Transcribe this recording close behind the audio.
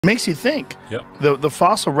Makes you think. Yep. The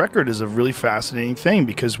fossil record is a really fascinating thing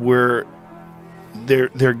because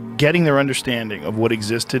they're getting their understanding of what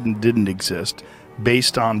existed and didn't exist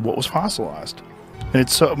based on what was fossilized. And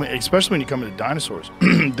it's so, I mean, especially when you come into dinosaurs,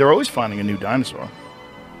 they're always finding a new dinosaur.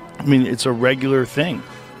 I mean, it's a regular thing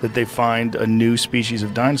that they find a new species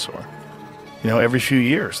of dinosaur. You know, every few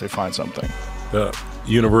years they find something. The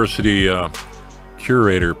university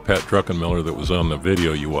curator, Pat Druckenmiller, that was on the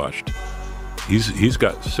video you watched, he's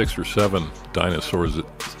got 6 or 7 dinosaurs that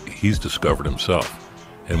he's discovered himself.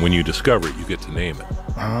 And when you discover it, you get to name it.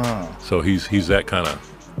 Ah. So he's that kind of,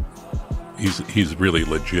 he's really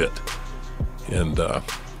legit. And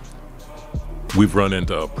we've run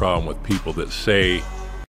into a problem with people that say